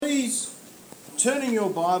turn in your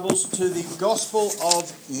Bibles to the Gospel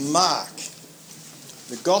of Mark.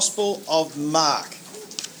 The Gospel of Mark,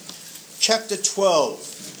 chapter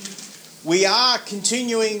 12. We are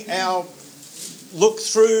continuing our look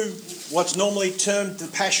through what's normally termed the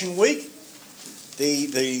Passion Week,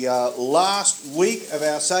 the last week of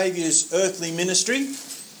our Saviour's earthly ministry.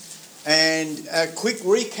 And a quick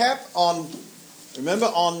recap on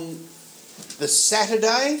the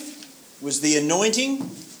Saturday was the anointing,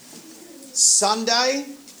 Sunday,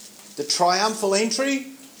 the triumphal entry,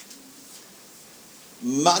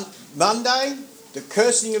 Monday, the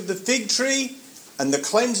cursing of the fig tree and the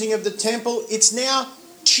cleansing of the temple. It's now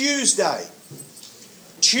Tuesday.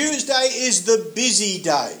 Tuesday is the busy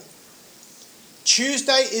day.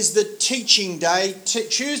 Tuesday is the teaching day.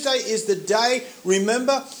 Tuesday is the day,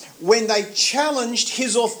 remember, when they challenged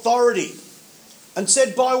his authority and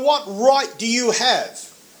said, by what right do you have?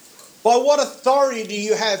 By what authority do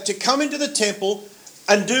you have to come into the temple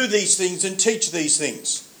and do these things and teach these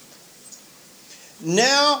things?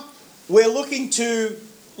 Now we're looking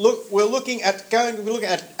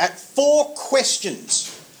at four questions.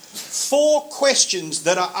 Four questions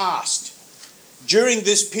that are asked during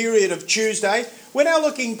this period of Tuesday. We're now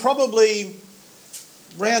looking probably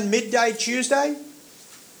around midday Tuesday,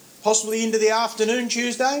 possibly into the afternoon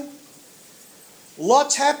Tuesday.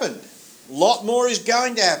 Lots happened. A lot more is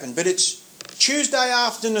going to happen, but it's Tuesday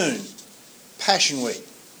afternoon, Passion Week.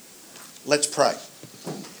 Let's pray.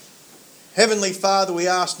 Heavenly Father, we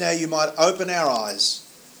ask now you might open our eyes.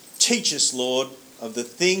 Teach us, Lord, of the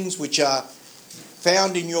things which are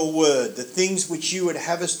found in your word, the things which you would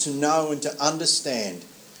have us to know and to understand.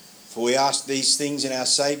 For we ask these things in our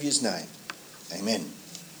Saviour's name. Amen.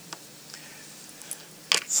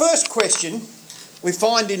 First question we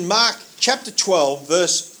find in Mark chapter 12,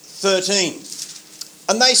 verse 13.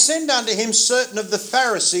 And they send unto him certain of the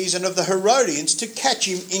Pharisees and of the Herodians to catch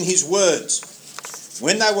him in his words.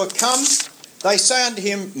 When they were come, they say unto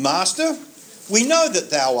him, Master, we know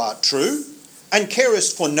that thou art true, and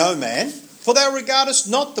carest for no man, for thou regardest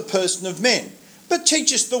not the person of men, but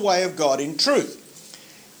teachest the way of God in truth.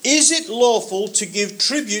 Is it lawful to give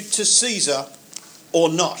tribute to Caesar or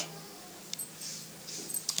not?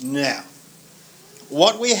 Now,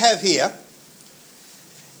 what we have here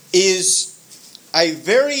is a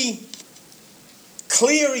very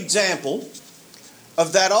clear example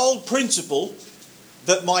of that old principle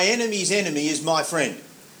that my enemy's enemy is my friend.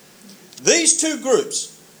 These two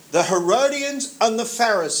groups, the Herodians and the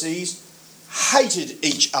Pharisees, hated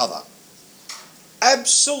each other.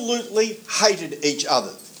 Absolutely hated each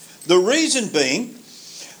other. The reason being,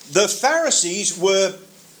 the Pharisees were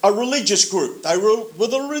a religious group. They were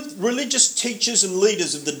the religious teachers and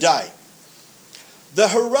leaders of the day. The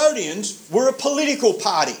Herodians were a political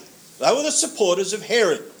party. They were the supporters of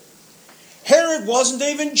Herod. Herod wasn't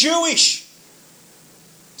even Jewish.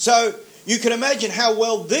 So you can imagine how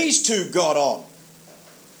well these two got on.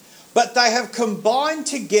 But they have combined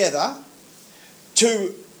together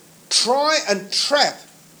to try and trap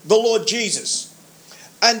the Lord Jesus.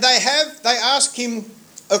 And they ask him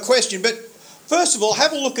a question. But first of all,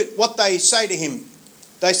 have a look at what they say to him.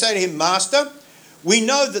 They say to him, Master, we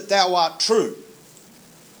know that thou art true.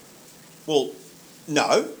 Well,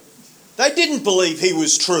 no, they didn't believe he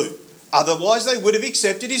was true. Otherwise, they would have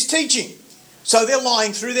accepted his teaching. So they're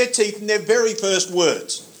lying through their teeth in their very first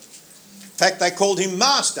words. In fact, they called him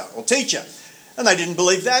master or teacher, and they didn't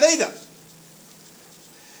believe that either.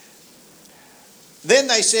 Then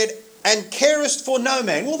they said, and carest for no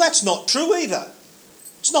man. Well, that's not true either.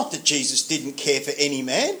 It's not that Jesus didn't care for any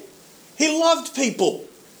man. He loved people.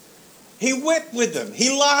 He wept with them.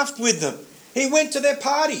 He laughed with them. He went to their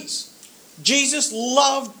parties. Jesus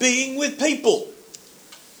loved being with people.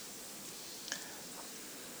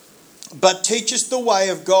 But teachest the way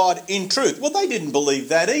of God in truth. Well, they didn't believe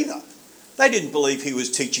that either. They didn't believe he was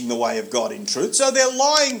teaching the way of God in truth. So they're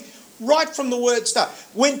lying right from the word start.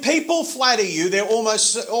 When people flatter you, they're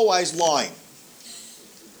almost always lying.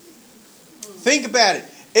 Think about it.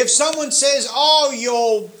 If someone says,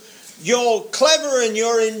 oh, you're clever and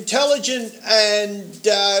you're intelligent and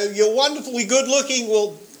you're wonderfully good looking,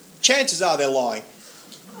 well, chances are they're lying.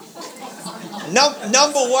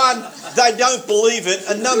 Number one, they don't believe it.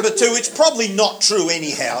 And number two, it's probably not true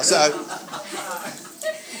anyhow. So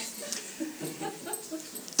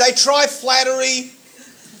they try flattery.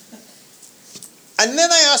 And then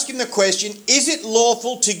they ask him the question, is it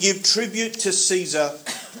lawful to give tribute to Caesar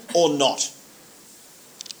or not?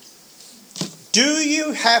 Do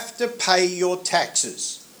you have to pay your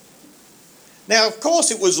taxes? Now, of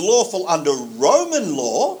course, it was lawful under Roman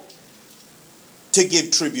law to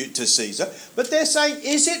give tribute to Caesar, but they're saying,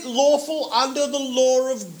 is it lawful under the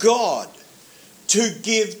law of God to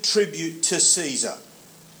give tribute to Caesar?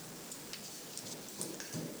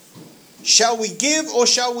 Shall we give or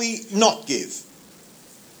shall we not give?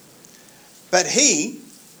 But he,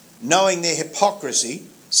 knowing their hypocrisy,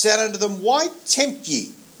 said unto them, Why tempt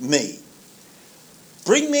ye me?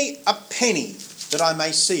 Bring me a penny that I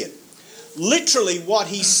may see it. Literally what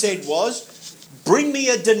he said was, bring me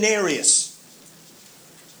a denarius.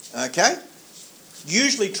 Okay?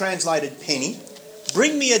 Usually translated penny.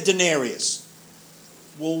 Bring me a denarius.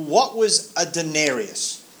 Well, what was a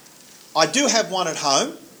denarius? I do have one at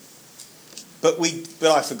home, but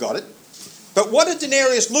I forgot it. But what a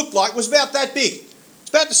denarius looked like was about that big. It's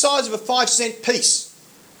about the size of a 5-cent piece.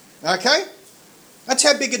 Okay? That's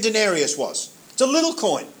how big a denarius was. It's a little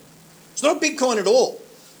coin. It's not a big coin at all.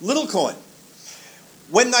 Little coin.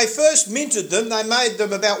 When they first minted them, they made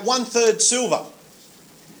them about 1/3 silver.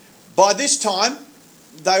 By this time,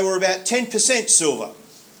 they were about 10% silver.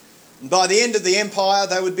 And by the end of the empire,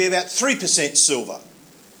 they would be about 3% silver,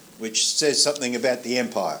 which says something about the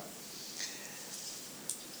empire.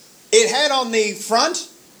 It had on the front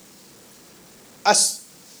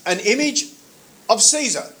an image of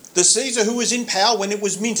Caesar, the Caesar who was in power when it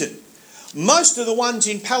was minted. Most of the ones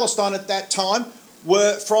in Palestine at that time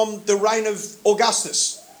were from the reign of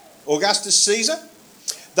Augustus Caesar.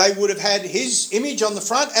 They would have had his image on the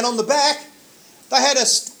front, and on the back they had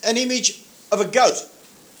an image of a goat.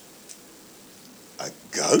 A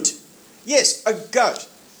goat? Yes, a goat.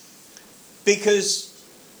 Because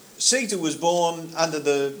Caesar was born under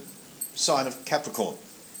the sign of Capricorn.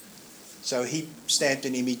 So he stamped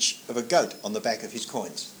an image of a goat on the back of his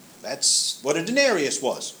coins. That's what a denarius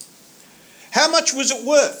was. How much was it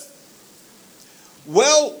worth?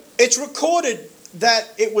 Well, it's recorded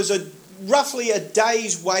that it was roughly a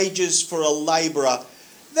day's wages for a labourer.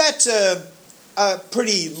 That's a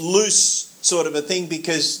pretty loose sort of a thing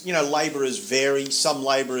because, labourers vary. Some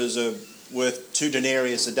labourers are worth 2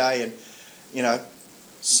 denarius a day and,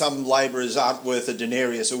 some labourers aren't worth a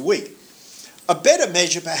denarius a week. A better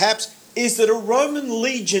measure, perhaps, is that a Roman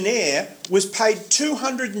legionnaire was paid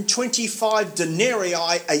 225 denarii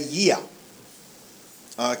a year.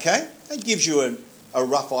 Okay? That gives you a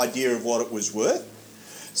rough idea of what it was worth.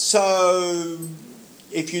 So,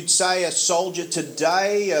 if you'd say a soldier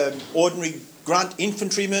today, an ordinary grunt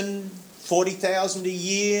infantryman, 40,000 a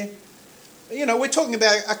year, we're talking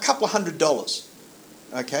about a couple of $100,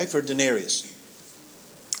 okay, for a denarius.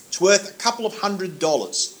 It's worth a couple of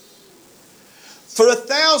 $100. For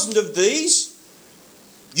 1,000 of these,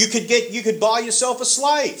 you could buy yourself a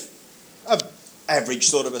slave, an average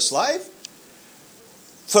sort of a slave.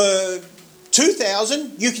 For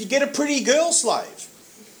 2,000, you could get a pretty girl slave.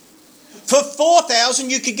 For 4,000,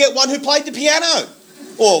 you could get one who played the piano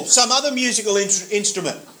or some other musical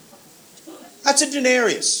instrument. That's a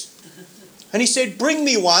denarius. And he said, bring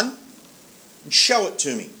me one and show it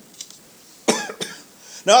to me.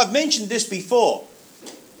 Now, I've mentioned this before.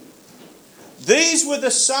 These were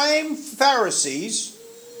the same Pharisees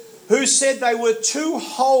who said they were too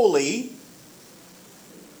holy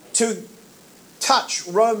to touch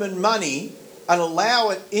Roman money and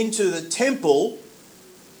allow it into the temple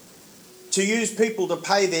to use people to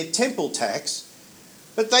pay their temple tax,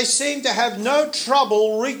 but they seem to have no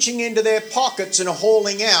trouble reaching into their pockets and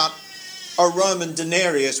hauling out a Roman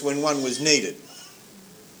denarius when one was needed.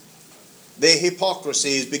 Their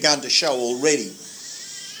hypocrisy has begun to show already.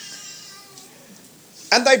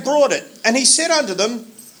 And they brought it, and he said unto them,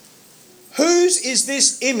 Whose is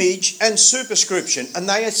this image and superscription? And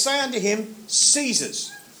they say unto him, Caesar's.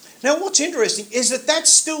 Now what's interesting is that that's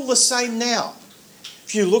still the same now.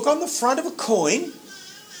 If you look on the front of a coin,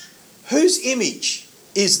 whose image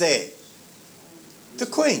is there? The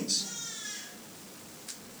Queen's.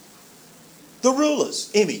 The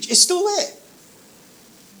ruler's image is still there.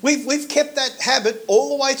 We've kept that habit all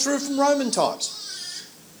the way through from Roman times.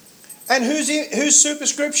 And whose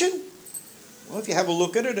superscription? Well, if you have a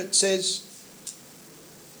look at it, it says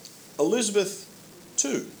Elizabeth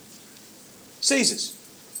II. Caesar's.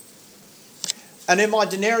 And in my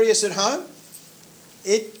denarius at home,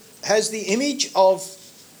 it has the image of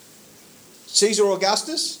Caesar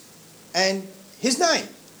Augustus and his name.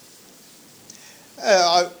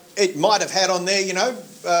 It might have had on there,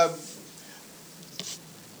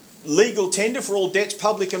 legal tender for all debts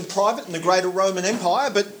public and private in the greater Roman Empire,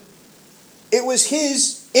 but it was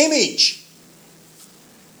his image.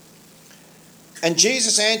 And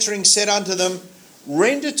Jesus answering said unto them,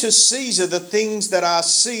 Render to Caesar the things that are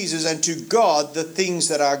Caesar's, and to God the things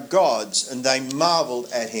that are God's. And they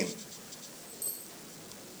marvelled at him.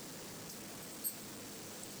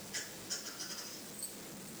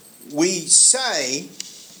 we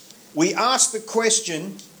ask the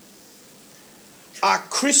question, are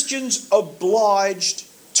Christians obliged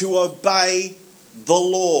to obey the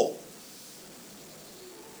law?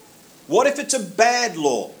 What if it's a bad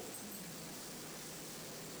law?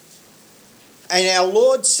 And our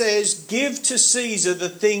Lord says, give to Caesar the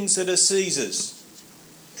things that are Caesar's.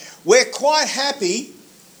 We're quite happy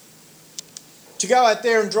to go out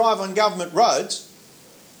there and drive on government roads.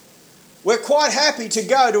 We're quite happy to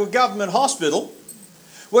go to a government hospital.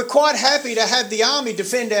 We're quite happy to have the army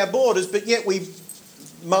defend our borders, but yet we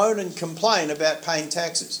moan and complain about paying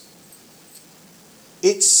taxes.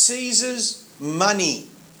 It's Caesar's money.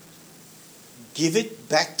 Give it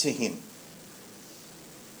back to him.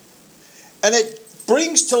 And it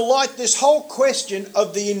brings to light this whole question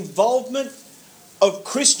of the involvement of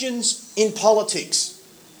Christians in politics.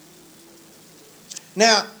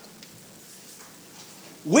 Now,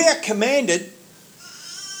 we are commanded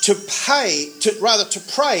to pray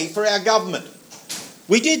for our government.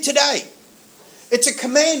 We did today. It's a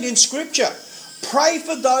command in Scripture. Pray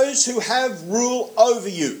for those who have rule over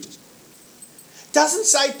you. Doesn't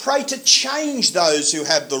say pray to change those who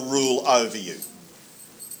have the rule over you.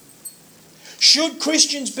 Should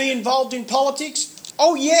Christians be involved in politics?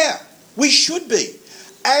 Oh yeah, we should be.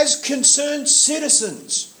 As concerned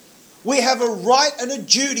citizens, we have a right and a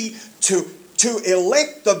duty to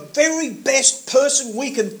elect the very best person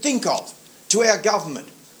we can think of to our government.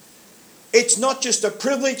 It's not just a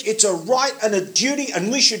privilege, it's a right and a duty,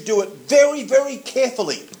 and we should do it very, very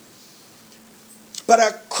carefully. But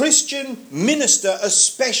a Christian minister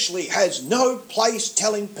especially has no place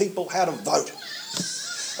telling people how to vote.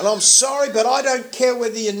 And I'm sorry, but I don't care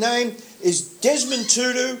whether your name is Desmond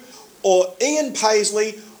Tutu or Ian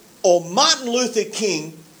Paisley or Martin Luther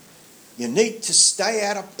King. You need to stay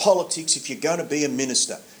out of politics if you're going to be a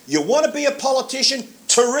minister. You want to be a politician?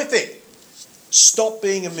 Terrific. Stop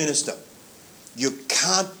being a minister. You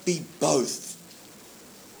can't be both.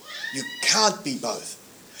 You can't be both.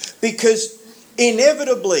 Because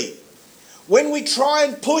inevitably, when we try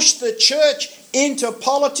and push the church into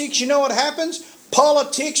politics, you know what happens?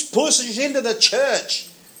 Politics pushes into the church.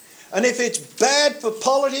 And if it's bad for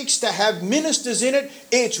politics to have ministers in it,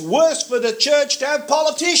 it's worse for the church to have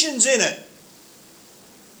politicians in it.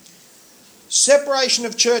 Separation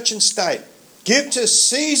of church and state. Give to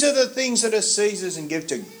Caesar the things that are Caesar's and give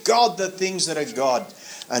to God the things that are God.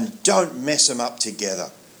 And don't mess them up together.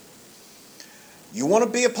 You want to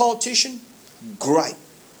be a politician? Great.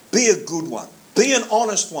 Be a good one. Be an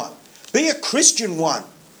honest one. Be a Christian one.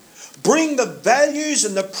 Bring the values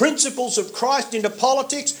and the principles of Christ into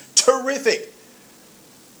politics. Terrific.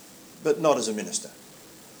 But not as a minister.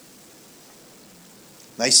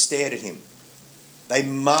 They stared at him. They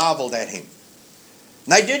marvelled at him.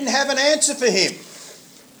 They didn't have an answer for him.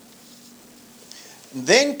 And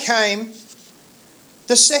then came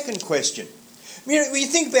the second question. When you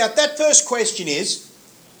think about that, first question is,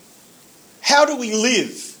 how do we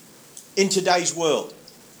live in today's world?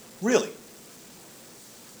 Really?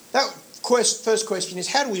 That first question is,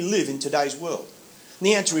 how do we live in today's world? And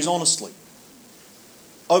the answer is honestly,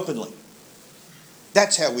 openly.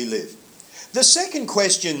 That's how we live. The second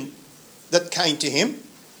question that came to him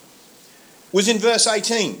was in verse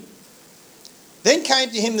 18. Then came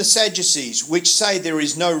to him the Sadducees, which say there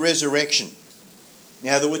is no resurrection.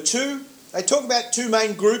 Now there were they talk about two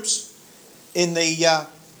main groups in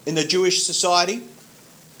the Jewish society,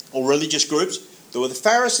 or religious groups. There were the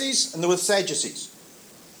Pharisees and there were the Sadducees.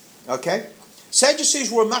 Okay?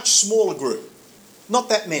 Sadducees were a much smaller group. Not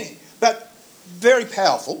that many, but very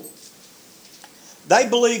powerful. They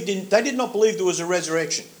did not believe there was a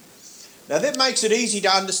resurrection. Now that makes it easy to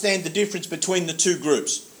understand the difference between the two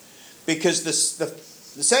groups. Because the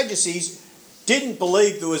Sadducees didn't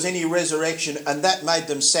believe there was any resurrection, and that made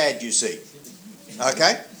them sad, you see.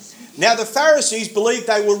 Okay? Now the Pharisees believed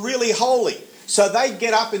they were really holy. So they'd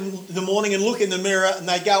get up in the morning and look in the mirror and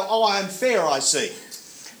they'd go, oh, I am fair, I see.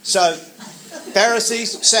 So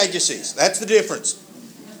Pharisees, Sadducees, that's the difference.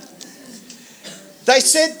 They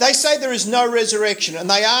say there is no resurrection, and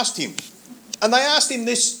they asked him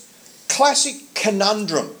this classic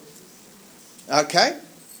conundrum. Okay?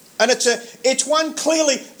 And it's one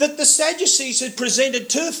clearly that the Sadducees had presented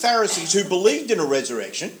to the Pharisees who believed in a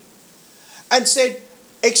resurrection and said,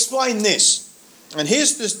 explain this. And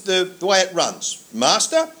here's the way it runs.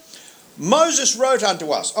 Master, Moses wrote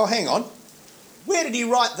unto us. Oh, hang on. Where did he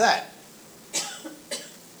write that?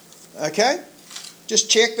 Okay? Just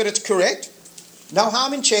check that it's correct. No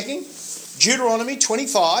harm in checking. Deuteronomy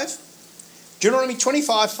 25,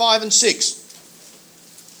 5 and 6.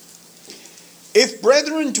 If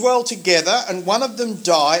brethren dwell together and one of them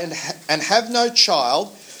die and have no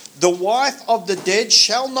child, the wife of the dead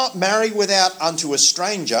shall not marry without unto a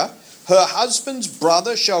stranger. Her husband's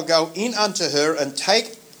brother shall go in unto her and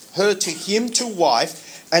take her to him to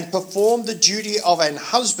wife, and perform the duty of an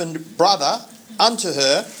husband brother unto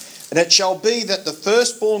her. And it shall be that the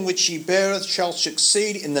firstborn which she beareth shall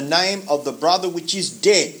succeed in the name of the brother which is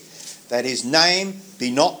dead, that his name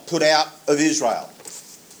be not put out of Israel.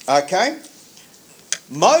 Okay?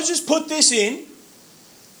 Moses put this in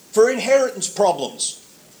for inheritance problems.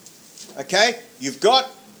 Okay? You've got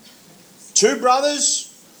two brothers,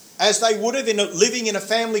 as they would have living in a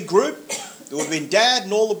family group. There would have been dad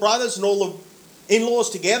and all the brothers and all the in-laws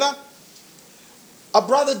together. A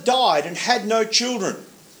brother died and had no children.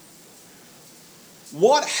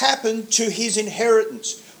 What happened to his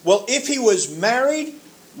inheritance? Well, if he was married,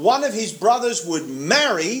 one of his brothers would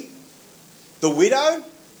marry the widow,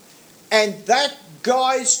 and that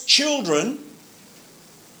guy's children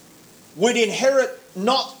would inherit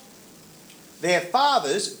not their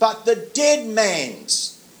father's, but the dead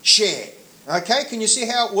man's share. Okay, can you see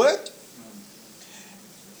how it worked?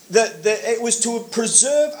 It was to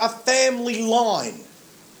preserve a family line.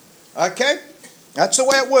 Okay, that's the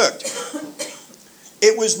way it worked.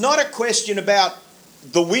 It was not a question about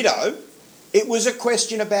the widow, it was a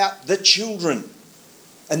question about the children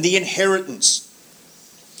and the inheritance.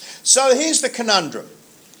 So here's the conundrum.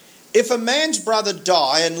 If a man's brother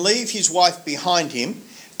die and leave his wife behind him,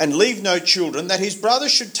 and leave no children, that his brother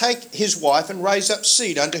should take his wife and raise up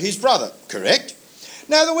seed unto his brother. Correct?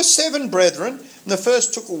 Now there were 7 brethren, and the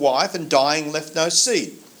first took a wife, and dying left no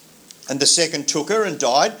seed. And the second took her and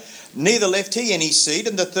died, neither left he any seed,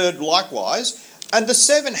 and the third likewise. And the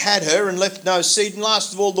 7 had her and left no seed, and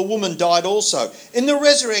last of all the woman died also. In the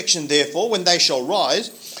resurrection, therefore, when they shall rise,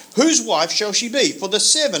 whose wife shall she be? For the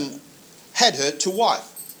 7 had her to wife.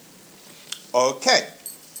 Okay.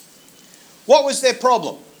 What was their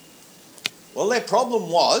problem? Well, their problem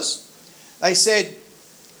was, they said,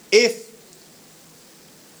 if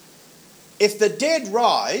the dead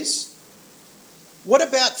rise, what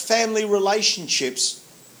about family relationships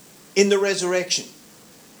in the resurrection?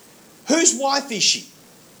 Whose wife is she?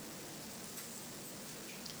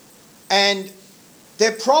 And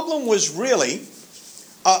their problem was really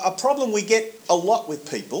a problem we get a lot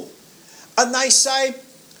with people. And they say,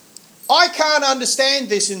 I can't understand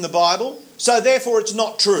this in the Bible, so therefore it's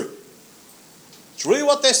not true. It's really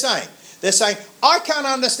what they're saying. They're saying, I can't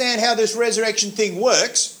understand how this resurrection thing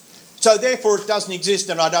works, so therefore it doesn't exist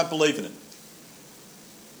and I don't believe in it.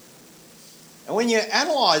 And when you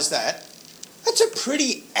analyse that, that's a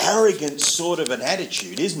pretty arrogant sort of an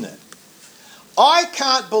attitude, isn't it? I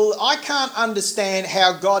can't understand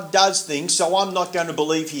how God does things, so I'm not going to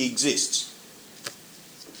believe he exists.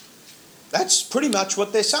 That's pretty much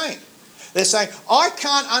what they're saying. They're saying, I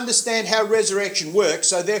can't understand how resurrection works,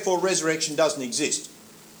 so therefore resurrection doesn't exist.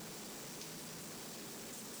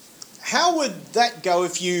 How would that go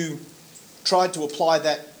if you tried to apply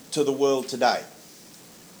that to the world today?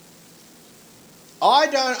 I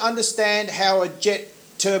don't understand how a jet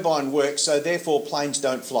turbine works, so therefore planes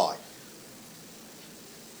don't fly.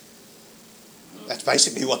 That's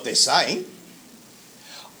basically what they're saying.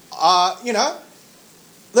 There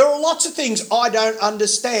are lots of things I don't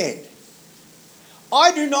understand.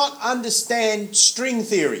 I do not understand string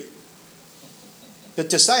theory. But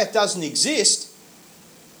to say it doesn't exist,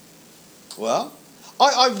 well,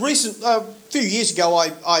 a few years ago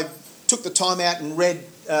I took the time out and read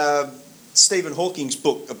Stephen Hawking's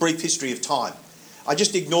book, A Brief History of Time. I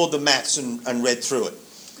just ignored the maths and read through it.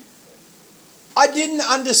 I didn't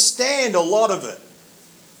understand a lot of it.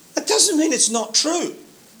 That doesn't mean it's not true.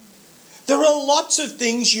 There are lots of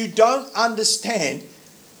things you don't understand.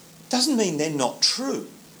 Doesn't mean they're not true.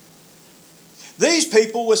 These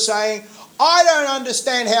people were saying, I don't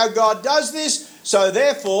understand how God does this, so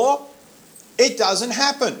therefore it doesn't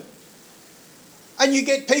happen. And you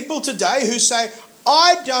get people today who say,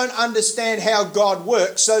 I don't understand how God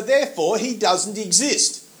works, so therefore he doesn't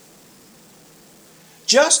exist.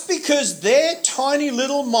 Just because their tiny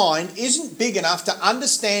little mind isn't big enough to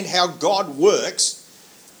understand how God works,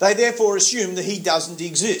 they therefore assume that he doesn't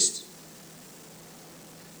exist.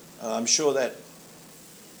 I'm sure that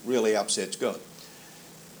really upsets God.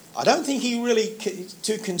 I don't think he really is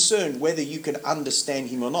too concerned whether you can understand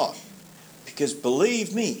him or not. Because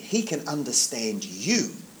believe me, he can understand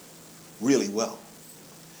you really well.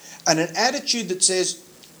 And an attitude that says,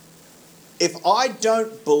 if I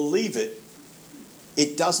don't believe it,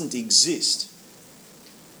 it doesn't exist,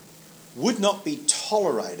 would not be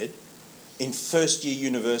tolerated in first year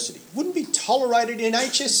university. Wouldn't be tolerated in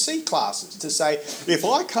HSC classes to say, if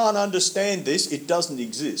I can't understand this, it doesn't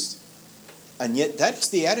exist. And yet that's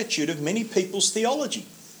the attitude of many people's theology.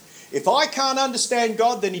 If I can't understand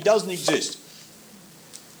God, then he doesn't exist.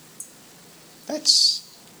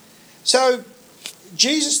 So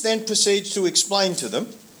Jesus then proceeds to explain to them,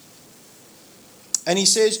 and he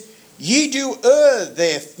says, you do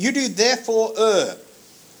therefore err.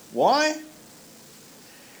 Why?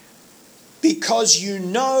 Because you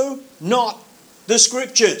know not the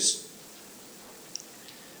Scriptures,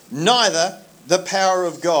 neither the power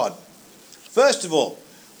of God. First of all,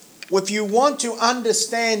 if you want to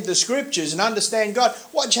understand the Scriptures and understand God,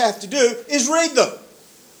 what you have to do is read them.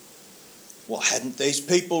 Well, hadn't these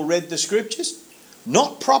people read the Scriptures?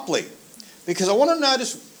 Not properly. Because I want to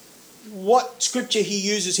notice what Scripture he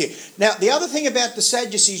uses here. Now, the other thing about the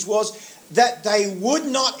Sadducees was that they would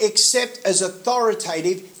not accept as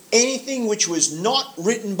authoritative anything which was not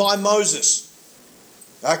written by Moses.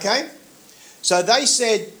 Okay? So they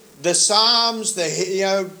said the Psalms,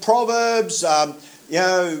 the Proverbs,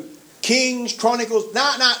 Kings, Chronicles,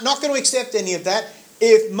 not going to accept any of that.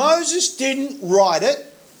 If Moses didn't write it,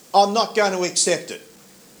 I'm not going to accept it.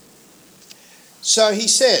 So he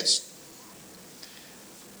says,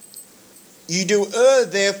 you do err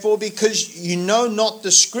therefore because you know not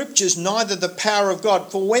the Scriptures, neither the power of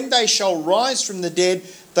God. For when they shall rise from the dead,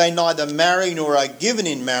 they neither marry nor are given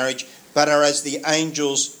in marriage, but are as the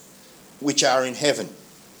angels which are in heaven.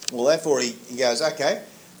 Well, therefore he goes, okay,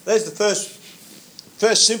 there's the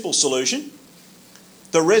first simple solution.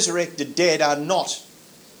 The resurrected dead are not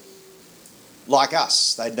like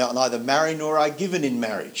us. They neither marry nor are given in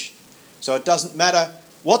marriage. So it doesn't matter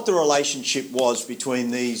what the relationship was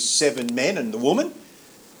between these 7 men and the woman.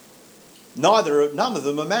 None of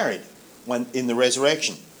them are married when in the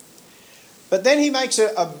resurrection. But then he makes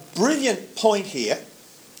a brilliant point here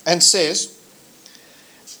and says,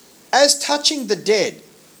 as touching the dead,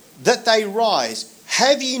 that they rise,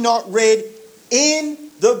 have ye not read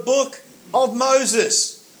in the book of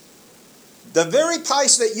Moses? The very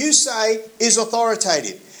place that you say is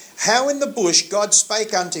authoritative. How in the bush God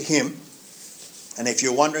spake unto him, and if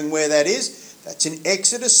you're wondering where that is, that's in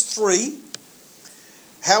Exodus 3.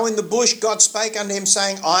 How in the bush God spake unto him,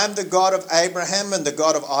 saying, I am the God of Abraham and the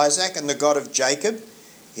God of Isaac and the God of Jacob.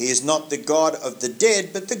 He is not the God of the dead,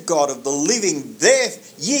 but the God of the living.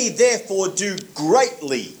 Ye therefore do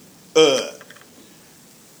greatly err.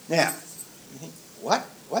 Now, you think, what?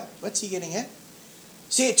 What's he getting at?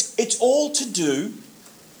 See, it's all to do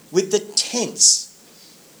with the tense.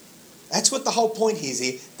 That's what the whole point is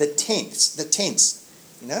here. The tense.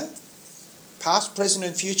 You know? Past, present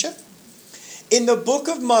and future. In the book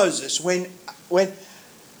of Moses, when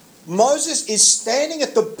Moses is standing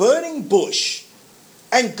at the burning bush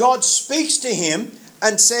and God speaks to him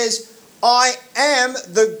and says, I am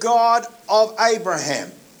the God of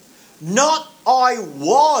Abraham. Not I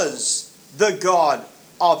was the God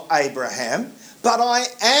of Abraham, but I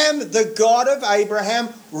am the God of Abraham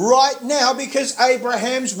right now because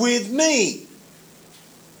Abraham's with me.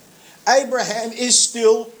 Abraham is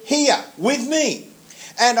still here with me.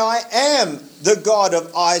 And I am the God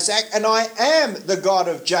of Isaac and I am the God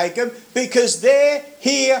of Jacob because they're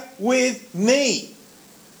here with me.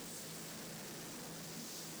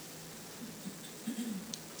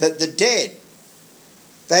 That the dead,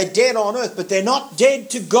 they're dead on earth, but they're not dead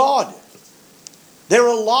to God. They're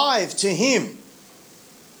alive to him.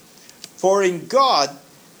 For in God,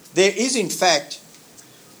 there is in fact,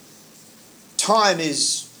 time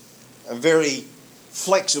is a very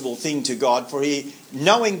flexible thing to God, for he,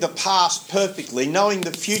 knowing the past perfectly, knowing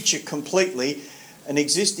the future completely, and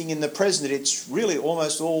existing in the present, it's really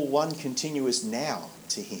almost all one continuous now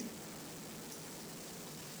to him.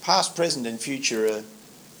 Past, present and future are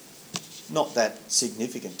not that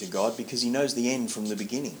significant to God because he knows the end from the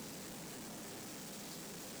beginning.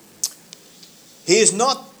 He is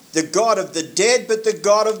not the God of the dead, but the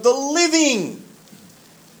God of the living.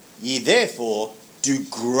 Ye therefore do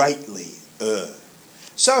greatly err.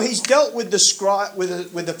 So he's dealt with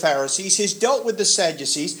the Pharisees, he's dealt with the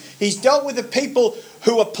Sadducees, he's dealt with the people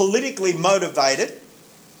who are politically motivated.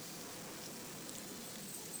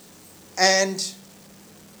 And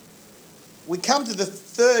we come to the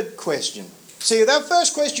third question. See, that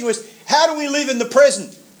first question was, how do we live in the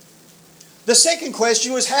present? The second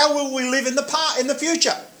question was, how will we live in the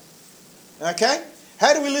future? Okay?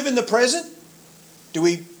 How do we live in the present?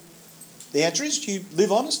 The answer is, do you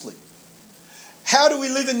live honestly? How do we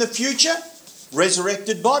live in the future?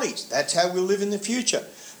 Resurrected bodies. That's how we'll live in the future.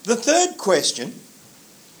 The third question,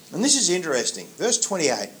 and this is interesting, verse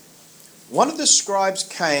 28. One of the scribes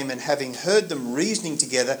came, and having heard them reasoning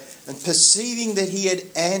together, and perceiving that he had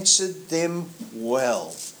answered them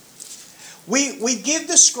well. We give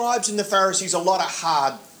the scribes and the Pharisees a lot of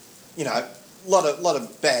hard, lot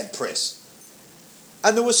of bad press.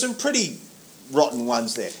 And there were some pretty rotten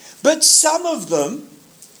ones there. But some of them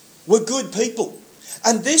were good people.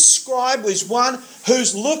 And this scribe was one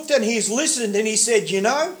who's looked and he's listened and he said,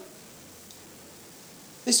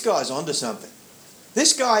 this guy's onto something.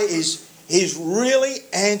 This guy is really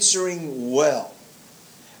answering well.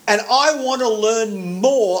 And I want to learn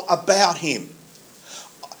more about him.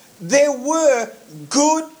 There were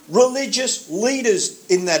good religious leaders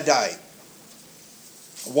in that day.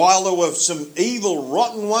 While there were some evil,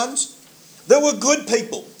 rotten ones, there were good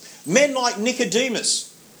people. Men like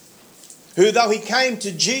Nicodemus, who though he came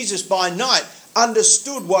to Jesus by night,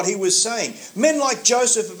 understood what he was saying. Men like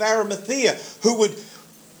Joseph of Arimathea, who would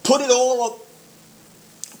put it all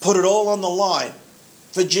on the line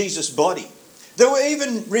for Jesus' body. There were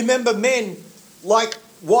even, remember, men like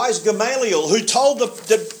wise Gamaliel, who told the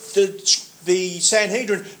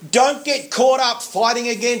Sanhedrin, don't get caught up fighting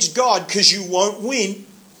against God because you won't win.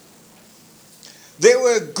 There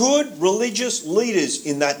were good religious leaders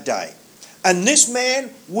in that day. And this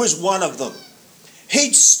man was one of them.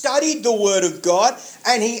 He'd studied the Word of God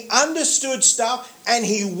and he understood stuff and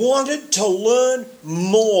he wanted to learn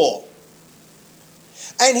more.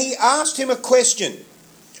 And he asked him a question.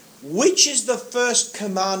 Which is the first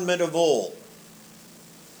commandment of all?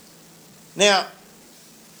 Now,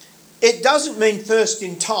 it doesn't mean first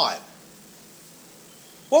in time.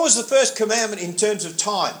 What was the first commandment in terms of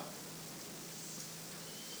time?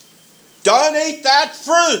 Don't eat that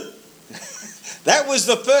fruit. That was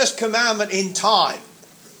the first commandment in time.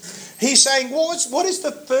 He's saying, what is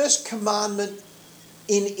the first commandment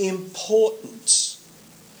in importance?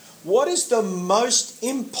 What is the most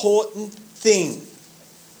important thing?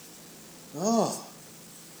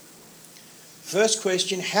 First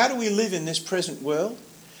question, how do we live in this present world?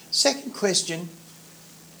 Second question,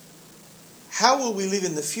 how will we live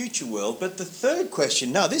in the future world? But the third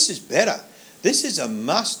question, no, this is better. This is a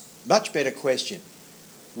much better question.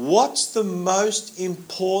 What's the most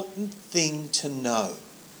important thing to know?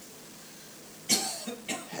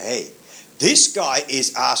 Hey, this guy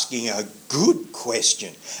is asking a good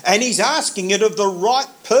question, and he's asking it of the right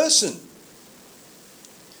person.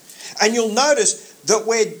 And you'll notice that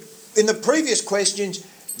in the previous questions,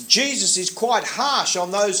 Jesus is quite harsh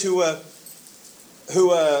on those who are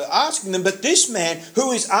asking them, but this man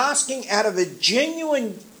who is asking out of a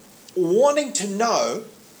genuine wanting to know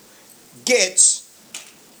gets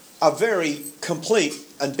a very complete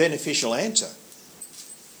and beneficial answer.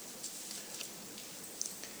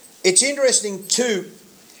 It's interesting too,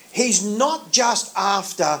 he's not just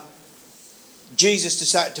after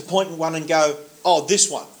Jesus to point at one and go, oh, this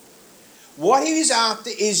one. What he is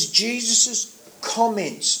after is Jesus'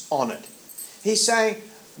 comments on it. He's saying,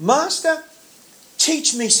 Master,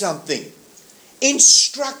 teach me something.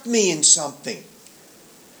 Instruct me in something.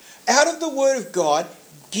 Out of the Word of God,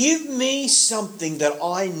 give me something that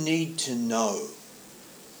I need to know.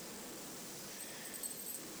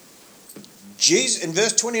 In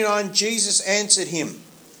verse 29, Jesus answered him,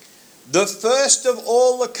 the first of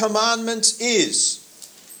all the commandments is.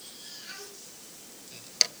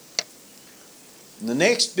 And the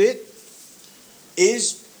next bit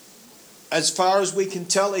is, as far as we can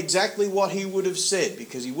tell, exactly what he would have said,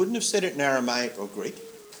 because he wouldn't have said it in Aramaic or Greek.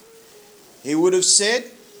 He would have said,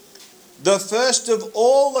 the first of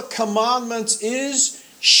all the commandments is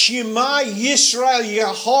Shema Yisrael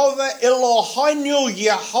Yehovah Eloheinu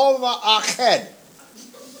Yehovah Echad.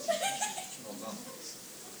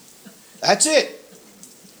 That's it.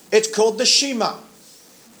 It's called the Shema.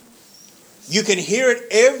 You can hear it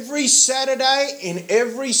every Saturday in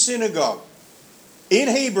every synagogue in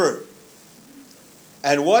Hebrew.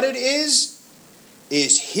 And what it is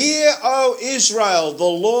Hear, O Israel, the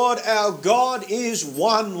Lord our God is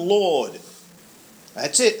one Lord.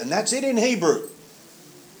 That's it. And that's it in Hebrew.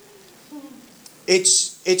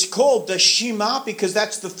 It's called the Shema because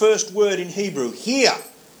that's the first word in Hebrew. Hear.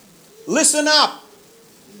 Listen up.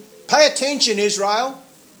 Pay attention, Israel.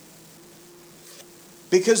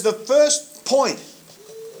 Because the first point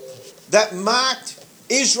that marked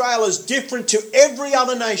Israel as different to every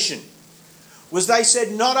other nation was they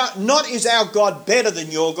said, not is our God better than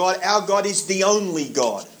your God, our God is the only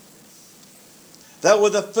God. They were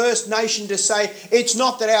the first nation to say, it's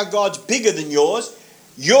not that our God's bigger than yours,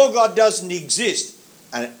 your God doesn't exist,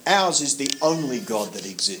 and ours is the only God that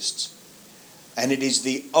exists. And it is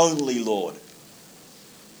the only Lord.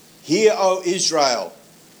 Hear, O Israel.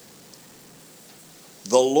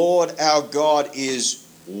 The Lord our God is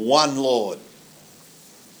one Lord.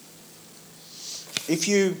 If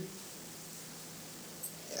you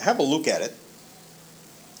have a look at it,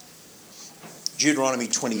 Deuteronomy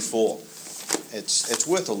 24. It's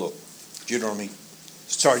worth a look. Deuteronomy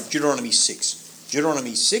 6.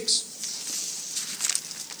 Deuteronomy 6.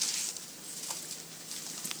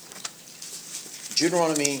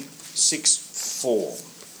 Deuteronomy 6:4.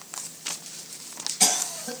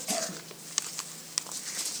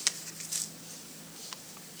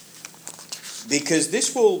 Because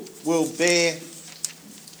this will bear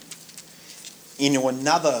into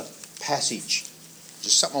another passage.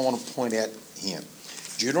 Just something I want to point out here.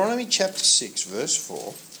 Deuteronomy chapter 6, verse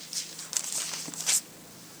 4.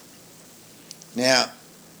 Now,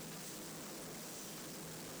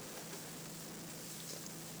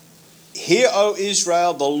 hear, O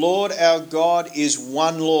Israel, the Lord our God is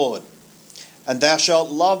one Lord. And thou shalt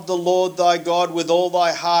love the Lord thy God with all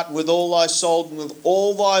thy heart, with all thy soul, and with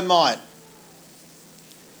all thy might.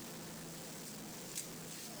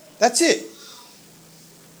 That's it.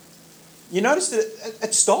 You notice that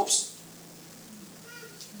it stops?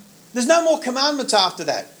 There's no more commandments after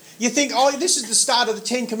that. You think, oh, this is the start of the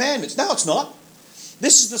 10 Commandments. No, it's not.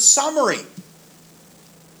 This is the summary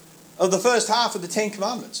of the first half of the 10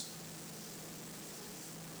 Commandments.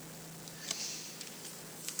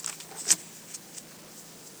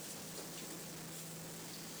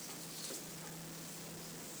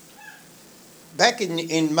 Back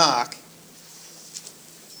in Mark,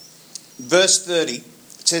 verse 30, it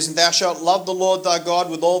says, and thou shalt love the Lord thy God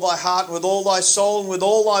with all thy heart, with all thy soul, and with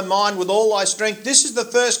all thy mind, with all thy strength. This is the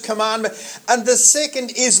first commandment. And the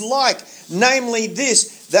second is like, namely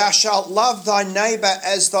this, thou shalt love thy neighbour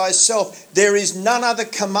as thyself. There is none other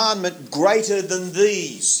commandment greater than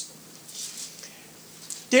these.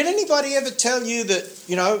 Did anybody ever tell you that,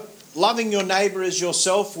 loving your neighbour as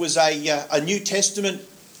yourself was a New Testament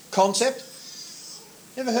concept?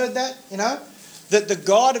 Ever heard that? That the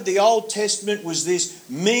God of the Old Testament was this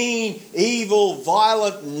mean, evil,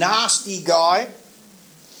 violent, nasty guy.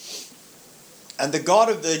 And the God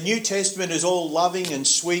of the New Testament is all loving and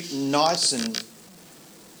sweet and nice. And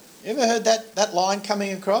ever heard that line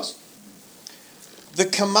coming across? The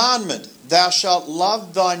commandment, thou shalt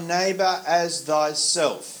love thy neighbour as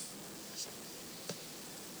thyself.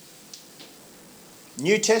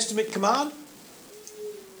 New Testament command?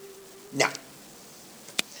 No.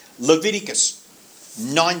 Leviticus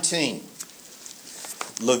 19.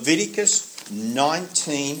 Leviticus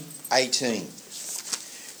 19:18.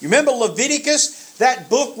 You remember Leviticus? That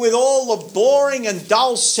book with all the boring and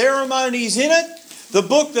dull ceremonies in it? The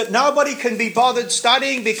book that nobody can be bothered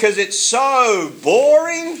studying because it's so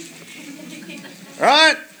boring?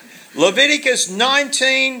 Right? Leviticus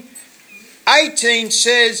 19:18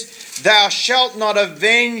 says, thou shalt not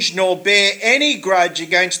avenge nor bear any grudge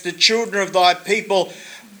against the children of thy people,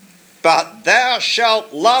 but thou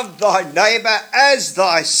shalt love thy neighbour as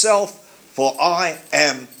thyself, for I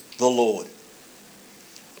am the Lord.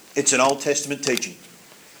 It's an Old Testament teaching.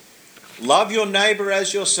 Love your neighbour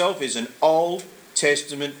as yourself is an Old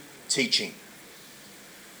Testament teaching.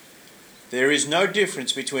 There is no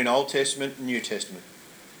difference between Old Testament and New Testament.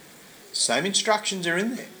 Same instructions are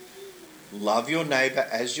in there. Love your neighbour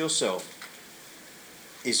as yourself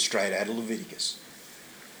is straight out of Leviticus.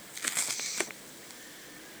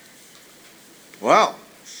 Well,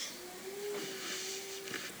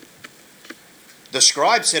 the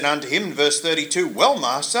scribe said unto him in verse 32, well,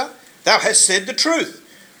 master, thou hast said the truth,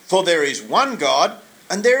 for there is one God,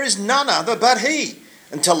 and there is none other but he.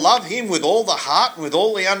 And to love him with all the heart, and with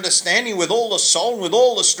all the understanding, with all the soul, and with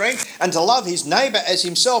all the strength, and to love his neighbour as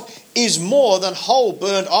himself is more than whole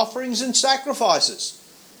burnt offerings and sacrifices.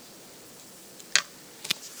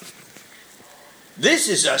 This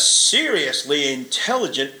is a seriously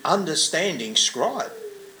intelligent, understanding scribe.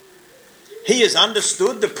 He has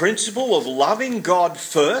understood the principle of loving God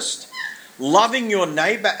first, loving your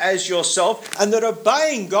neighbour as yourself, and that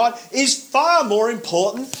obeying God is far more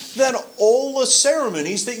important than all the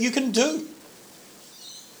ceremonies that you can do.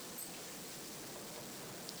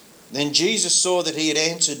 Then Jesus saw that he had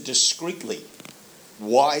answered discreetly,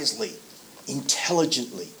 wisely,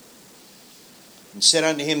 intelligently, and said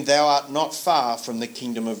unto him, thou art not far from the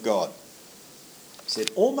kingdom of God. He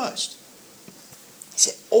said, almost. He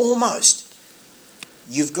said, almost.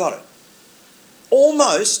 You've got it.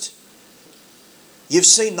 Almost. You've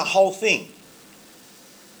seen the whole thing.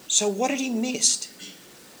 So what had he missed?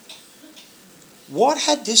 What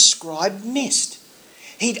had this scribe missed?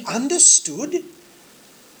 He'd understood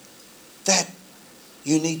that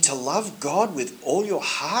You need to love God with all your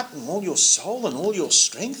heart and all your soul and all your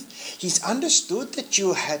strength. He's understood that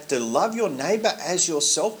you had to love your neighbour as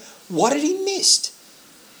yourself. What had he missed?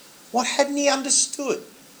 What hadn't he understood?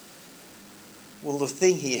 Well, the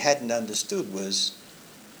thing he hadn't understood was,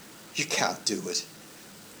 you can't do it.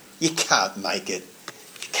 You can't make it.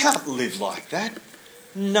 You can't live like that.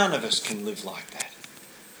 None of us can live like that.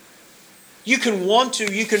 You can want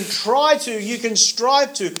to, you can try to, you can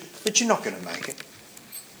strive to, but you're not going to make it.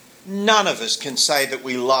 None of us can say that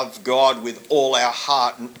we love God with all our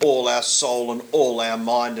heart and all our soul and all our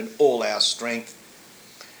mind and all our strength.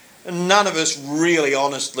 And none of us really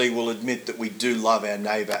honestly will admit that we do love our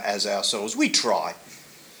neighbour as ourselves. We try,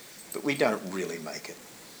 but we don't really make it.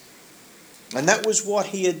 And that was what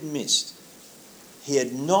he had missed. He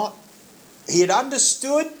had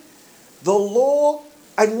understood the law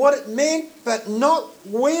and what it meant, but not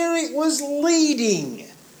where it was leading.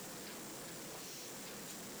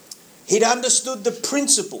 He'd understood the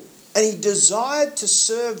principle and he desired to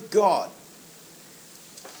serve God.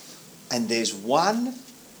 And there's one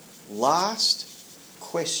last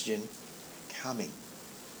question coming.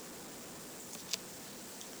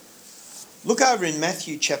 Look over in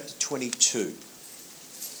Matthew chapter 22.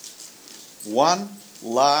 One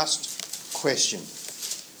last question.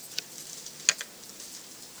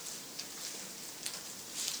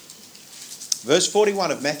 Verse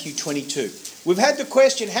 41 of Matthew 22. We've had the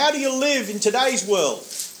question, how do you live in today's world?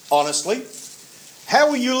 Honestly. How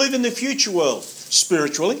will you live in the future world?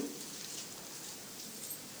 Spiritually.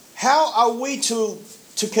 How are we to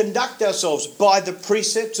conduct ourselves? By the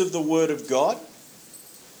precepts of the Word of God?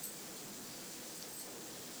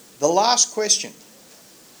 The last question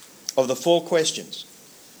of the 4 questions.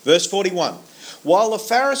 Verse 41. While the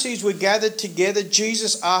Pharisees were gathered together,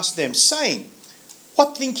 Jesus asked them, saying,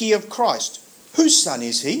 What think ye of Christ? Whose son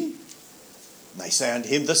is he? And they say unto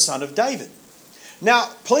him, the son of David. Now,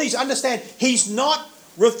 please understand, he's not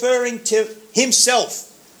referring to himself.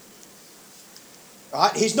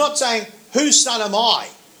 Right? He's not saying, whose son am I?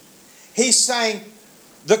 He's saying,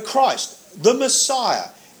 the Christ, the Messiah.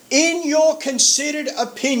 In your considered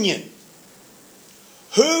opinion,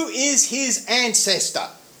 who is his ancestor?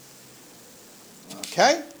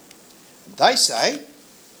 Okay? They say,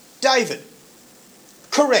 David.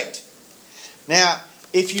 Correct. Now,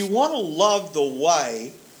 if you want to love the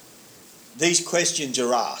way these questions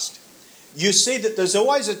are asked, you see that there's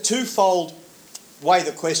always a twofold way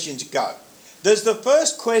the questions go. There's the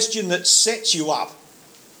first question that sets you up,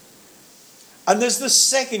 and there's the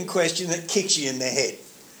second question that kicks you in the head,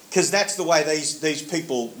 because that's the way these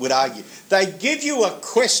people would argue. They give you a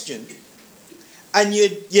question, and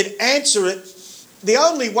you'd answer it the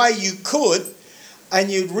only way you could,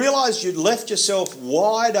 and you'd realise you'd left yourself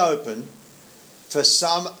wide open for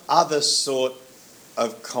some other sort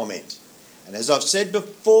of comment. And as I've said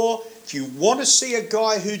before, if you want to see a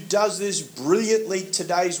guy who does this brilliantly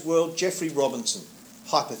today's world, Jeffrey Robinson,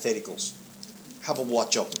 hypotheticals. Have a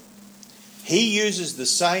watch of him. He uses the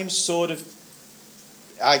same sort of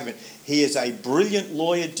argument. He is a brilliant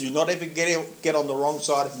lawyer. Do not ever get on the wrong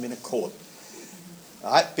side of him in a court.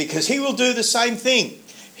 Right? Because he will do the same thing.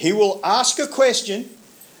 He will ask a question,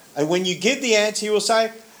 and when you give the answer, he will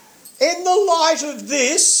say, in the light of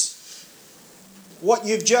this, what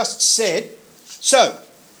you've just said, so,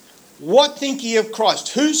 what think ye of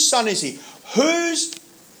Christ? Whose son is he? Who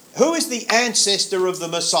is the ancestor of the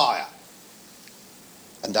Messiah?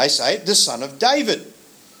 And they say, the son of David.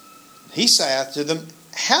 He saith to them,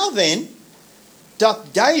 how then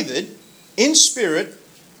doth David in spirit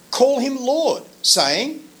call him Lord,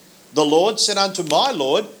 saying, the Lord said unto my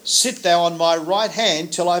Lord, sit thou on my right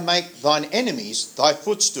hand till I make thine enemies thy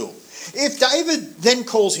footstool. If David then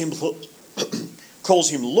calls him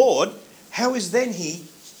Lord, how is then he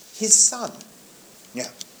his son? Now,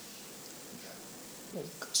 well,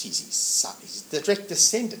 of course he's his son. He's the direct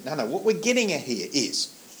descendant. No, what we're getting at here is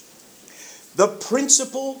the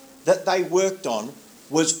principle that they worked on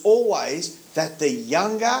was always that the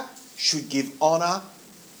younger should give honour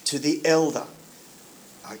to the elder.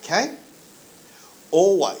 Okay?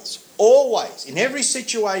 Always, in every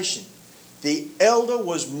situation, the elder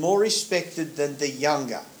was more respected than the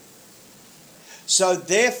younger. So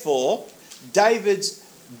therefore, David's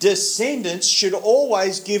descendants should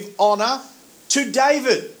always give honour to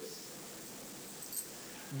David.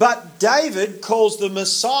 But David calls the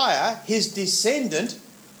Messiah, his descendant,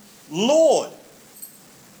 Lord.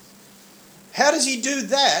 How does he do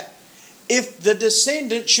that if the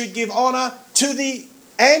descendant should give honour to the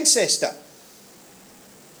ancestor?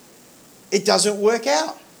 It doesn't work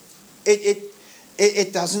out.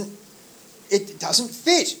 It doesn't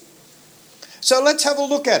fit. So let's have a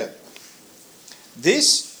look at it.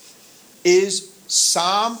 This is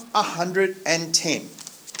Psalm 110.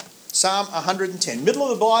 Psalm 110, middle of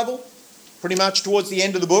the Bible, pretty much towards the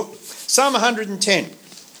end of the book. Psalm 110,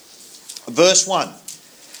 verse 1.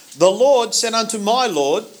 The Lord said unto my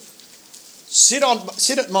Lord, sit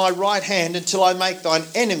at my right hand until I make thine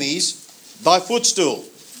enemies thy footstool.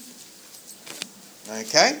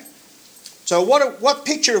 Okay? So what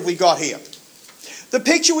picture have we got here? The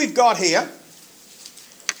picture we've got here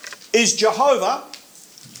is Jehovah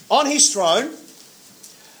on his throne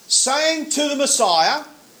saying to the Messiah,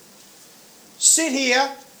 sit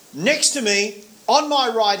here next to me on my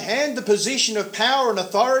right hand, the position of power and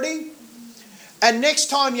authority, and next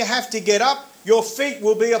time you have to get up, your feet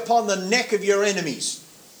will be upon the neck of your enemies.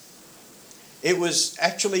 It was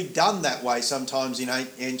actually done that way sometimes in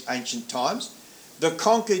ancient times. The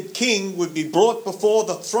conquered king would be brought before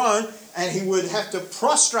the throne and he would have to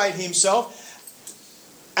prostrate himself,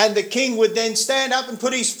 and the king would then stand up and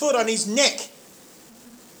put his foot on his neck.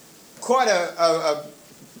 Quite a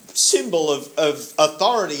symbol of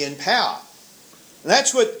authority and power. And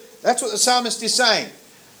that's what the psalmist is saying.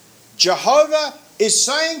 Jehovah is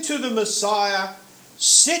saying to the Messiah,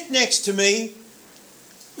 sit next to me,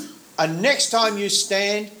 and next time you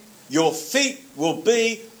stand, your feet will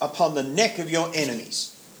be upon the neck of your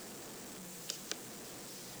enemies.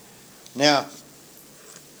 Now,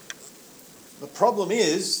 the problem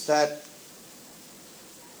is that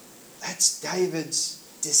that's David's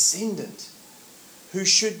descendant who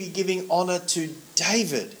should be giving honour to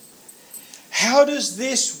David. How does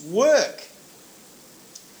this work?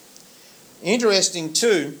 Interesting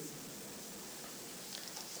too,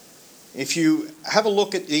 if you have a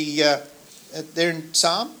look at there in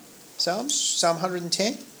Psalm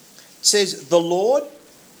 110, it says the Lord,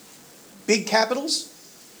 big capitals,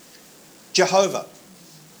 Jehovah,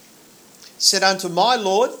 said unto my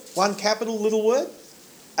Lord, one capital little word,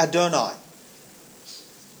 Adonai.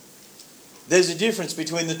 There's a difference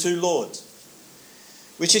between the two Lords,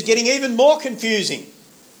 which is getting even more confusing.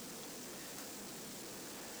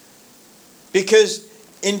 Because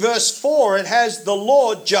in verse 4 it has the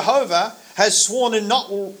Lord, Jehovah, has sworn and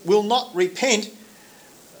will not repent.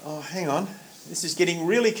 Oh, hang on. This is getting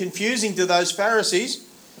really confusing to those Pharisees.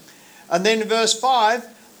 And then in verse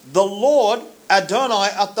 5, the Lord, Adonai,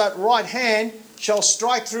 at that right hand shall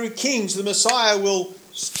strike through kings. The Messiah will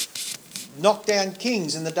knock down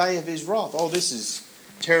kings in the day of his wrath. Oh, this is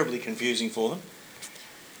terribly confusing for them.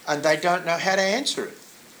 And they don't know how to answer it.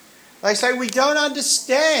 They say, we don't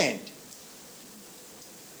understand.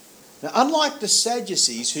 Now, unlike the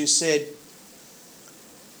Sadducees who said,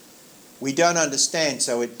 we don't understand,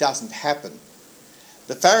 so it doesn't happen,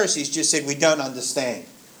 the Pharisees just said, we don't understand.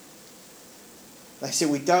 They said,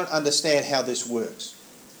 we don't understand how this works.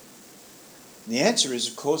 And the answer is,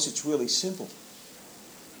 of course, it's really simple.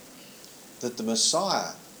 That the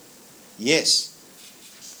Messiah,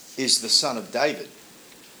 yes, is the son of David,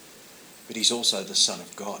 but he's also the Son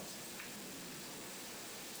of God.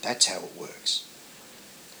 That's how it works.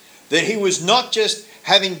 That he was not just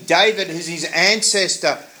having David as his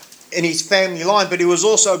ancestor in his family line, but he was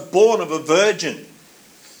also born of a virgin.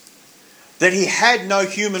 That he had no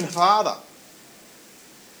human father.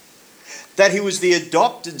 That he was the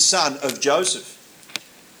adopted son of Joseph.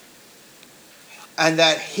 And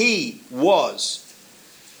that he was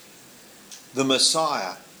the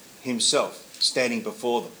Messiah himself standing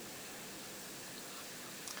before them.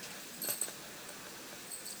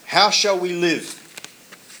 How shall we live?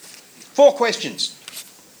 4 questions.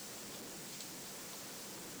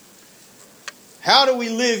 How do we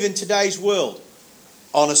live in today's world?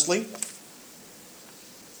 Honestly.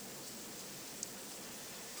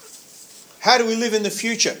 How do we live in the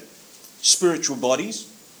future? Spiritual bodies.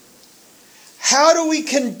 How do we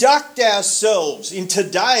conduct ourselves in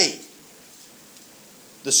today?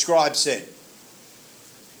 The scribe said,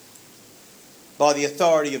 by the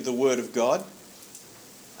authority of the Word of God.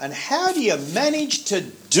 And how do you manage to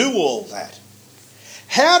do all that?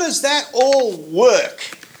 How does that all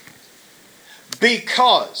work?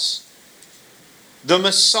 Because the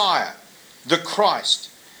Messiah, the Christ,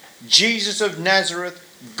 Jesus of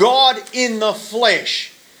Nazareth, God in the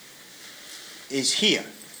flesh, is here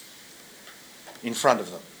in front of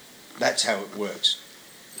them. That's how it works.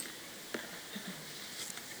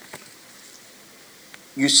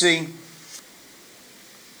 You see,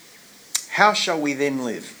 how shall we then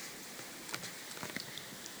live?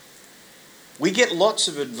 We get lots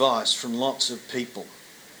of advice from lots of people.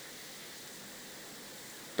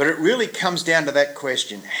 But it really comes down to that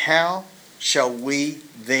question, how shall we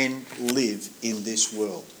then live in this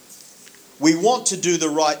world? We want to do the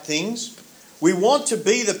right things. We want to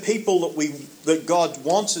be the people that God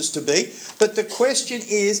wants us to be. But the question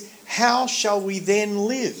is, how shall we then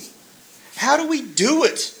live? How do we do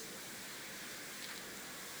it?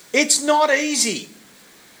 It's not easy.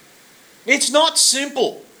 It's not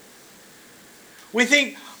simple. We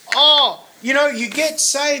think, you get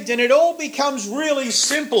saved and it all becomes really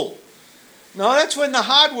simple. No, that's when the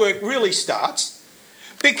hard work really starts,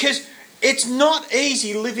 because it's not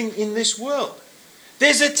easy living in this world.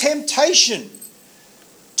 There's a temptation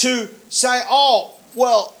to say, I'll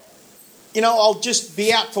just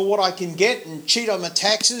be out for what I can get and cheat on my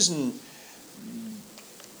taxes and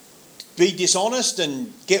be dishonest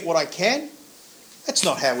and get what I can. That's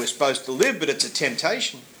not how we're supposed to live, but it's a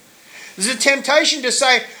temptation. There's a temptation to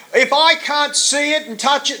say, if I can't see it and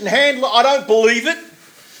touch it and handle it, I don't believe it.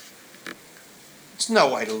 It's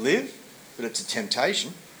no way to live, but it's a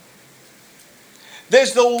temptation.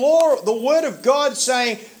 There's the law, the Word of God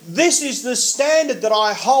saying, this is the standard that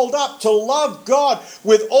I hold up, to love God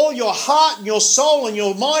with all your heart and your soul and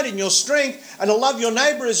your mind and your strength, and to love your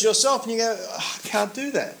neighbour as yourself. And you go, I can't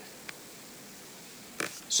do that.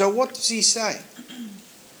 So what does he say?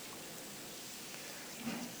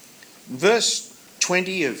 In verse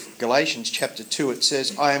 20 of Galatians chapter 2, it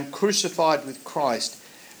says, I am crucified with Christ.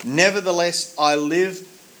 Nevertheless I live,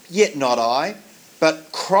 yet not I,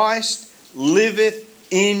 but Christ liveth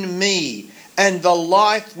in me. And the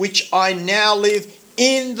life which I now live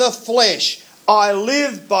in the flesh, I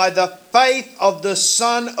live by the faith of the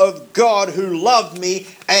Son of God, who loved me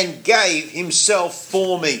and gave himself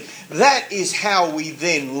for me. That is how we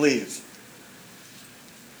then live.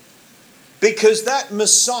 Because that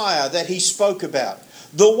Messiah that he spoke about,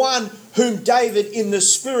 the one whom David in the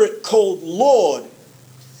Spirit called Lord,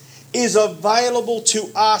 is available to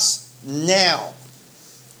us now.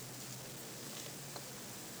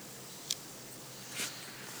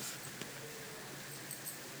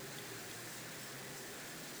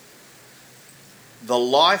 The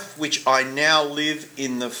life which I now live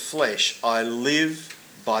in the flesh, I live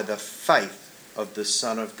by the faith of the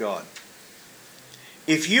Son of God.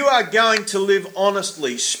 If you are going to live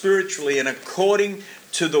honestly, spiritually, and according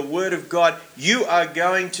to the Word of God, you are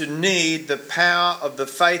going to need the power of the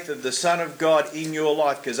faith of the Son of God in your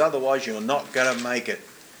life, because otherwise you're not going to make it.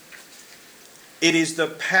 It is the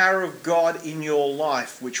power of God in your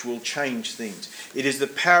life which will change things. It is the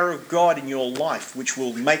power of God in your life which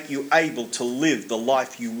will make you able to live the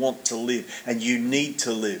life you want to live and you need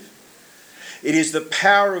to live. It is the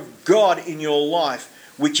power of God in your life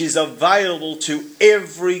which is available to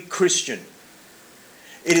every Christian.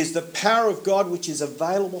 It is the power of God which is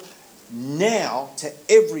available now to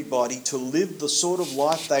everybody to live the sort of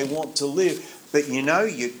life they want to live. But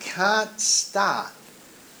you can't start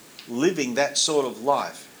living that sort of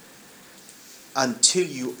life until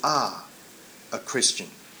you are a Christian.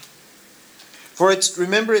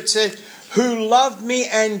 Remember it said, who loved me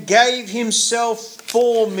and gave himself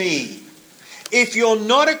for me. If you're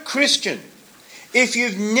not a Christian, if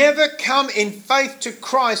you've never come in faith to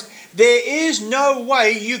Christ, there is no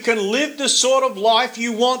way you can live the sort of life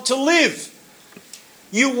you want to live.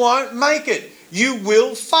 You won't make it. You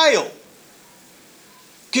will fail.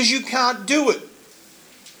 Because you can't do it.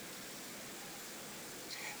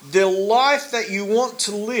 The life that you want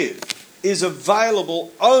to live is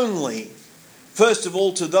available only, first of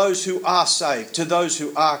all, to those who are saved, to those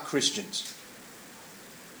who are Christians.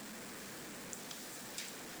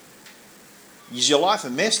 Is your life a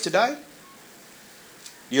mess today?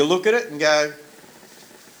 You look at it and go,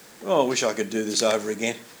 I wish I could do this over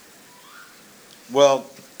again. Well,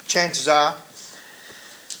 chances are,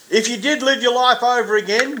 if you did live your life over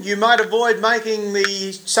again, you might avoid making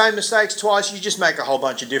the same mistakes twice. You just make a whole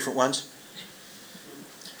bunch of different ones.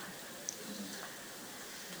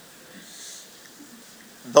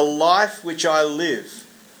 The life which I live,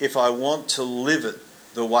 if I want to live it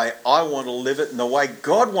the way I want to live it and the way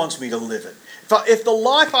God wants me to live it. If the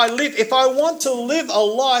life I live, if I want to live a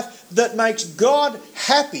life that makes God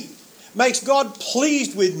happy, makes God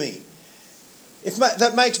pleased with me,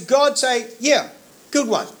 that makes God say, yeah, good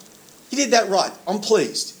one. You did that right. I'm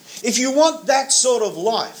pleased. If you want that sort of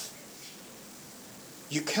life,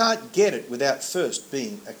 you can't get it without first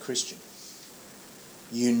being a Christian.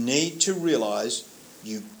 You need to realise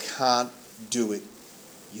you can't do it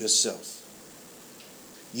yourself.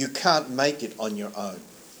 You can't make it on your own.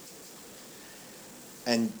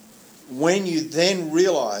 And when you then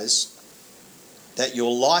realise that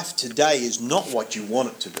your life today is not what you want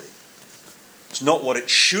it to be, it's not what it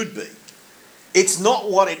should be, it's not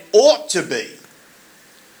what it ought to be,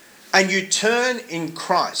 and you turn in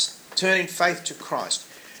Christ, turn in faith to Christ,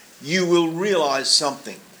 you will realise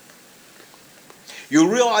something. you'll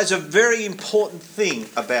realise a very important thing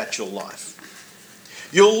about your life.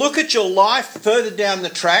 You'll look at your life further down the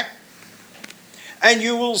track and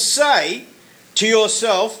you will say to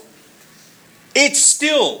yourself, it's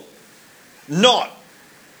still not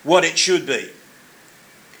what it should be.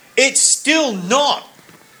 It's still not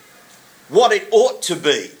what it ought to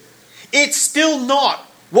be. It's still not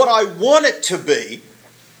what I want it to be.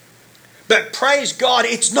 But praise God,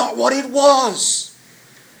 it's not what it was.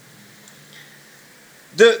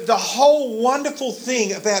 The whole wonderful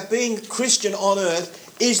thing about being a Christian on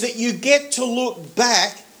earth is that you get to look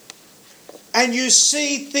back and you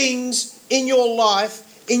see things in your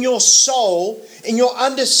life, in your soul, in your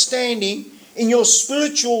understanding, in your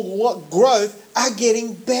spiritual growth are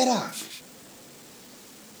getting better.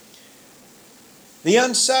 The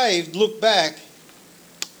unsaved look back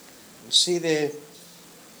and see they're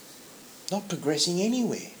not progressing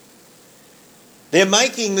anywhere. They're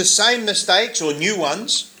making the same mistakes or new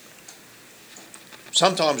ones,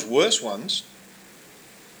 sometimes worse ones,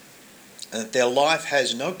 and that their life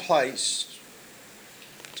has no place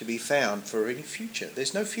to be found for any future.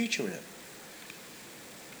 There's no future in it.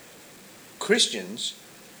 Christians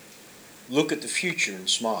look at the future and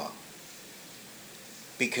smile,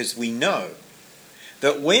 because we know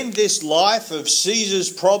that when this life of Caesar's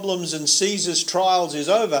problems and Caesar's trials is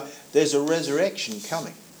over, there's a resurrection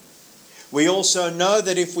coming. We also know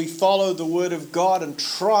that if we follow the Word of God and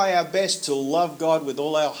try our best to love God with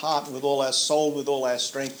all our heart, with all our soul, with all our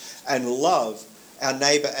strength, and love our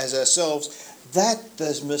neighbour as ourselves, that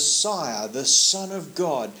the Messiah, the Son of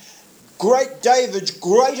God, great David's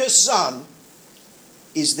greatest son,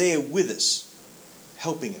 is there with us,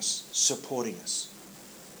 helping us, supporting us.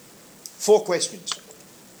 4 questions.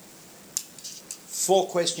 4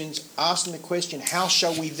 questions, asking the question, how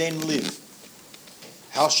shall we then live?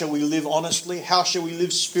 How shall we live honestly? How shall we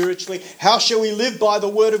live spiritually? How shall we live by the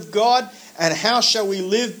Word of God? And how shall we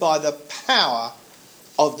live by the power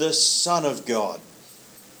of the Son of God?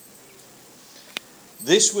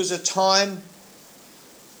 This was a time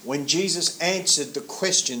when Jesus answered the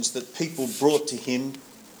questions that people brought to him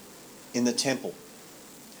in the temple.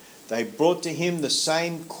 They brought to him the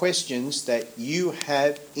same questions that you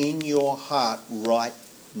have in your heart right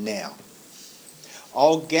now.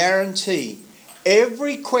 I'll guarantee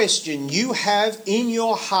every question you have in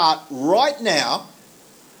your heart right now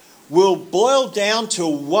will boil down to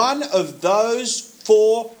one of those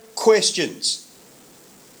 4 questions.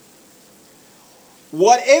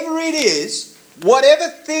 Whatever it is, whatever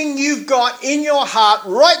thing you've got in your heart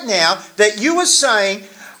right now that you are saying,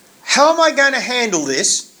 how am I going to handle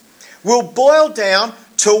this, will boil down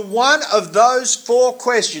to one of those 4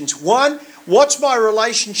 questions. 1, what's my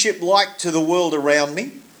relationship like to the world around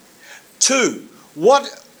me? 2,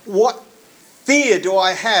 what fear do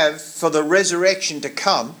I have for the resurrection to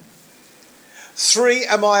come? 3,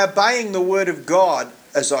 am I obeying the Word of God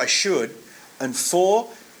as I should? And 4,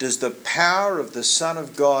 does the power of the Son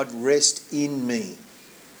of God rest in me?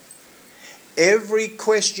 Every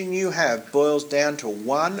question you have boils down to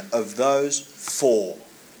one of those 4.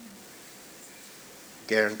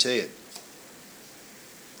 Guarantee it.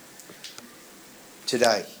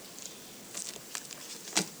 Today,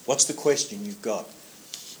 what's the question you've got?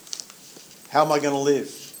 How am I going to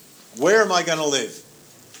live? Where am I going to live?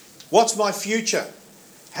 What's my future?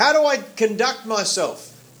 How do I conduct myself?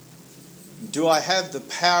 Do I have the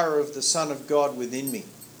power of the Son of God within me?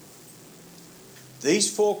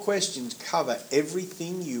 These 4 questions cover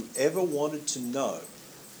everything you ever wanted to know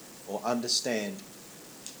or understand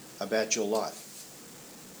about your life.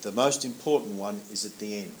 The most important one is at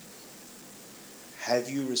the end. Have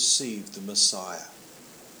you received the Messiah?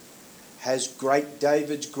 Has great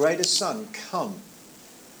David's greatest son come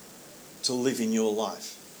to live in your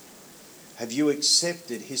life? Have you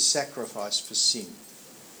accepted his sacrifice for sin?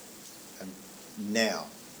 And now,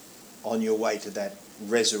 on your way to that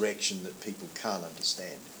resurrection that people can't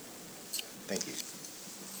understand. Thank you.